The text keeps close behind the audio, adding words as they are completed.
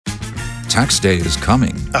Tax day is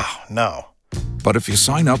coming. Oh, no. But if you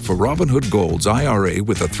sign up for Robinhood Gold's IRA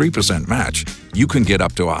with a 3% match, you can get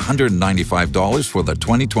up to $195 for the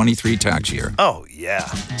 2023 tax year. Oh, yeah.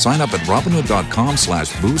 Sign up at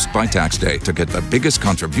Robinhood.com/boost by tax day to get the biggest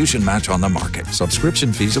contribution match on the market.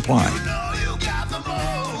 Subscription fees apply.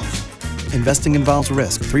 Investing involves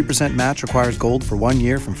risk. 3% match requires gold for 1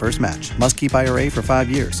 year from first match. Must keep IRA for 5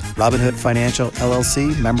 years. Robinhood Financial,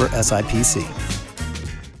 LLC, member SIPC.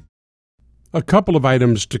 A couple of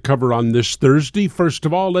items to cover on this Thursday. First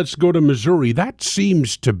of all, let's go to Missouri. That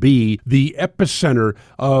seems to be the epicenter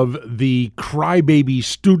of the crybaby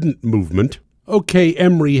student movement. Okay,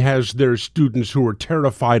 Emory has their students who are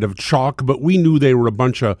terrified of chalk, but we knew they were a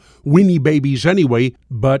bunch of weenie babies anyway.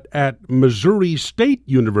 But at Missouri State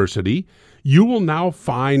University, you will now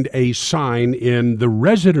find a sign in the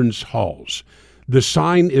residence halls. The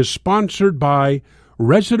sign is sponsored by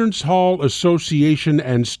Residence Hall Association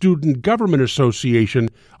and Student Government Association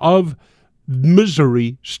of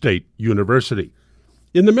Missouri State University.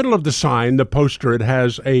 In the middle of the sign, the poster, it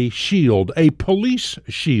has a shield, a police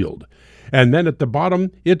shield. And then at the bottom,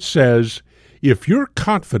 it says, if you're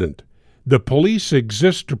confident the police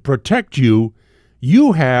exist to protect you,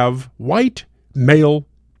 you have white male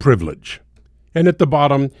privilege. And at the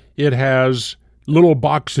bottom, it has little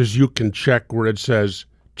boxes you can check where it says,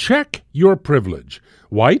 check your privilege.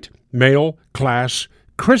 White, male, class,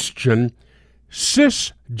 Christian,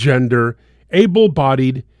 cisgender,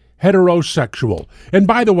 able-bodied, heterosexual. And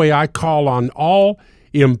by the way, I call on all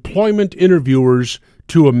employment interviewers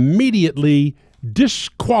to immediately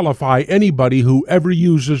disqualify anybody who ever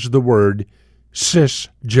uses the word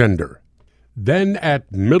cisgender. Then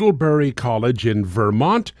at Middlebury College in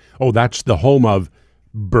Vermont, that's the home of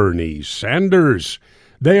Bernie Sanders.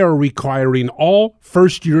 They are requiring all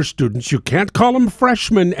first-year students, you can't call them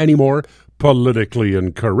freshmen anymore, politically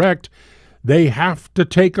incorrect. They have to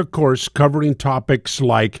take a course covering topics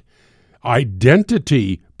like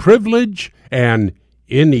identity, privilege, and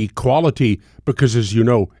inequality, because as you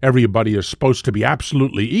know, everybody is supposed to be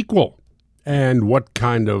absolutely equal. And what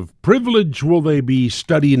kind of privilege will they be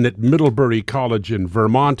studying at Middlebury College in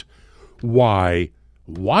Vermont? Why,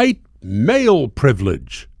 white male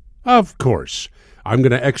privilege. Of course. I'm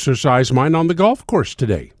going to exercise mine on the golf course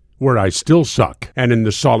today, where I still suck. And in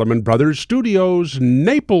the Solomon Brothers Studios,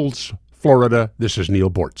 Naples, Florida, this is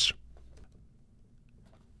Neil Bortz.